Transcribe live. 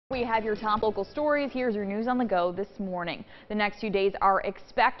We have your top local stories. Here's your news on the go this morning. The next few days are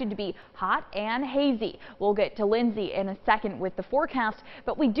expected to be hot and hazy. We'll get to Lindsay in a second with the forecast,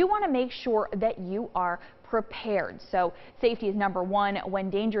 but we do want to make sure that you are prepared. So safety is number one when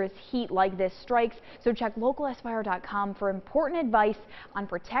dangerous heat like this strikes. So check localsfire.com for important advice on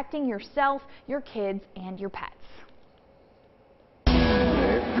protecting yourself, your kids, and your pets.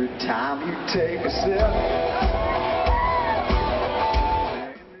 Every time you take a sip.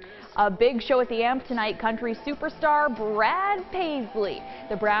 A big show at the Amp tonight. Country superstar Brad Paisley.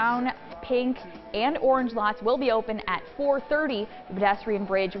 The brown, pink, and orange lots will be open at 4:30. The pedestrian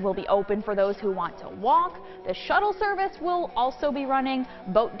bridge will be open for those who want to walk. The shuttle service will also be running.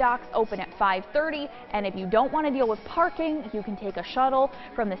 Boat docks open at 5:30. And if you don't want to deal with parking, you can take a shuttle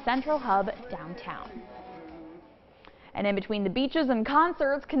from the Central Hub downtown. And in between the beaches and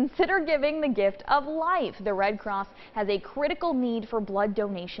concerts, consider giving the gift of life. The Red Cross has a critical need for blood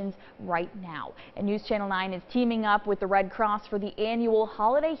donations right now. And News Channel 9 is teaming up with the Red Cross for the annual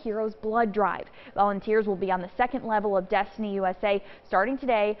Holiday Heroes Blood Drive. Volunteers will be on the second level of Destiny USA starting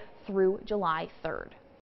today through July 3rd.